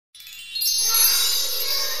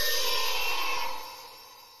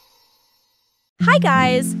Hi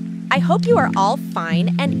guys! I hope you are all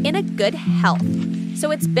fine and in a good health. So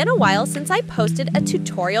it's been a while since I posted a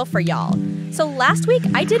tutorial for y'all. So last week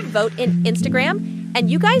I did vote in Instagram and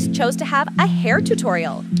you guys chose to have a hair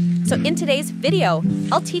tutorial. So in today's video,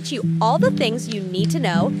 I'll teach you all the things you need to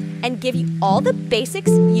know and give you all the basics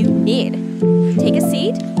you need. Take a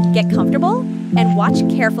seat, get comfortable, and watch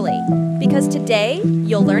carefully because today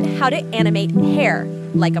you'll learn how to animate hair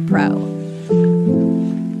like a pro.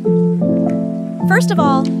 First of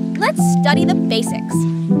all, let's study the basics.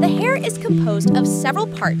 The hair is composed of several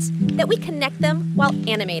parts that we connect them while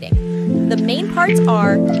animating. The main parts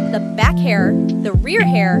are the back hair, the rear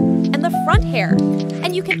hair, and the front hair.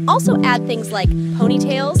 And you can also add things like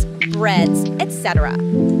ponytails, braids, etc.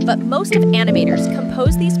 But most of animators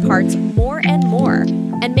compose these parts more and more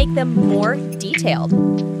and make them more detailed.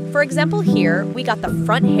 For example, here we got the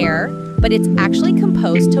front hair, but it's actually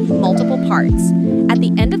composed to multiple parts. At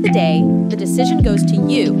the end of the day, the decision goes to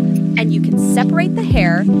you, and you can separate the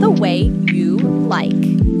hair the way you like.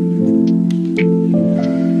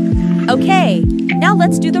 Okay, now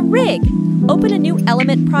let's do the rig. Open a new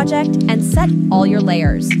element project and set all your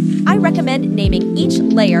layers. I recommend naming each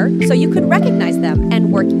layer so you can recognize them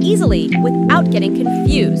and work easily without getting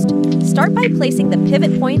confused. Start by placing the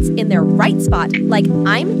pivot points in their right spot like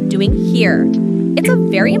I'm doing here. It's a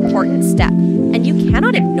very important step, and you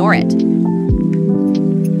cannot ignore it.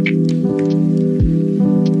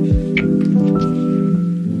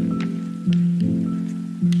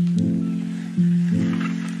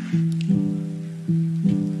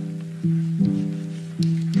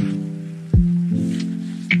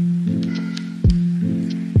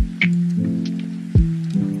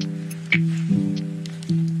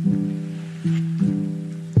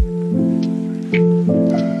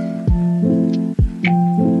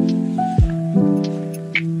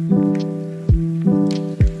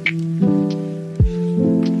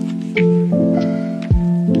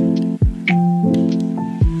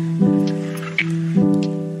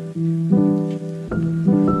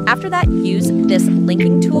 After that, use this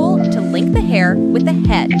linking tool to link the hair with the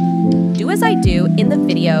head. Do as I do in the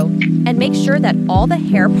video and make sure that all the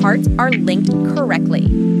hair parts are linked correctly.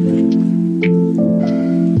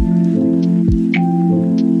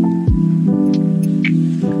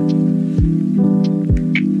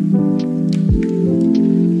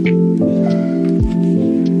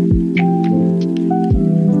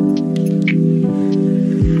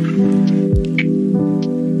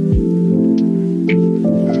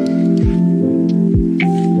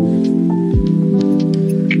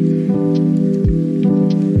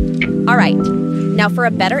 Alright, now for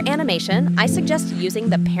a better animation, I suggest using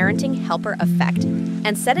the parenting helper effect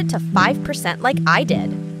and set it to 5% like I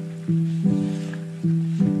did.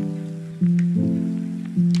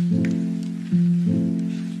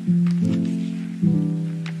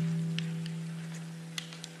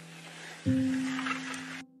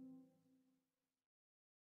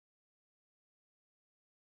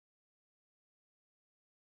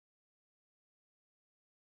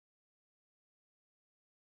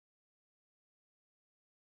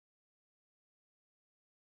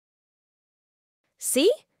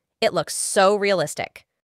 See? It looks so realistic.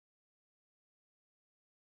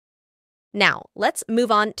 Now, let's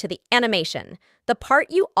move on to the animation, the part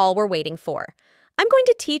you all were waiting for. I'm going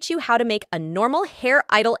to teach you how to make a normal hair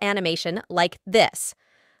idle animation like this.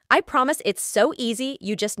 I promise it's so easy,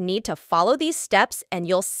 you just need to follow these steps and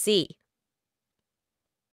you'll see.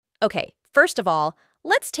 Okay, first of all,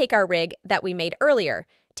 let's take our rig that we made earlier.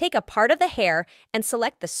 Take a part of the hair and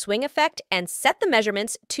select the swing effect and set the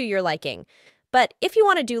measurements to your liking. But if you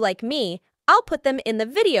want to do like me, I'll put them in the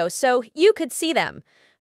video so you could see them.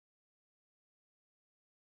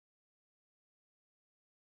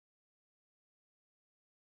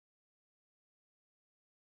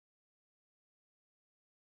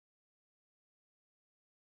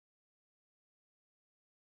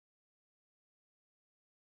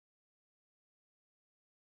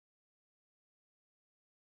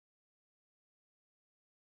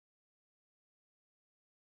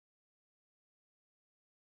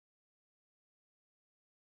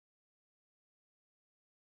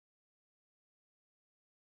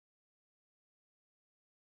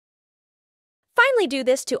 Finally, do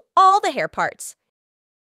this to all the hair parts.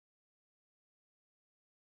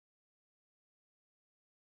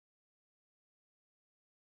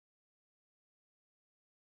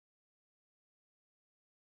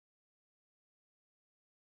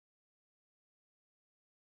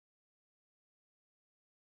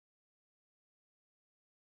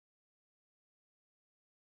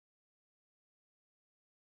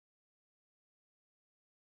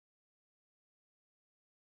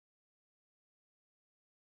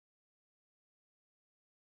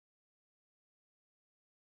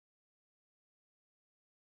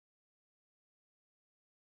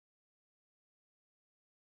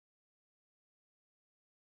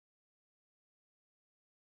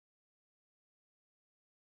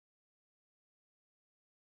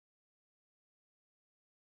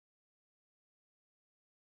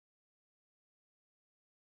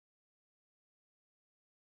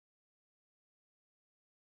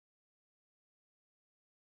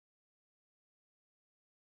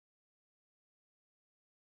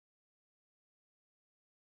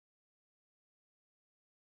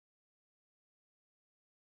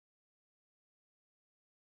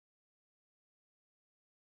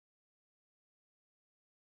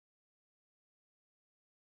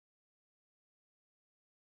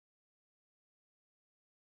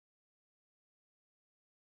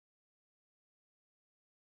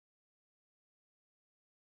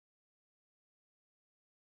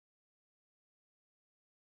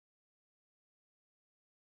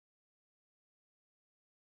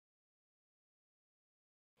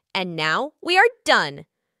 And now we are done.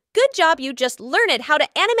 Good job, you just learned how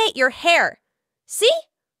to animate your hair. See?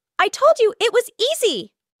 I told you it was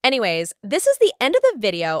easy. Anyways, this is the end of the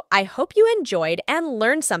video. I hope you enjoyed and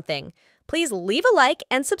learned something. Please leave a like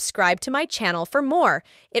and subscribe to my channel for more.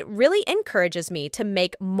 It really encourages me to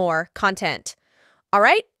make more content. All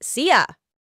right, see ya.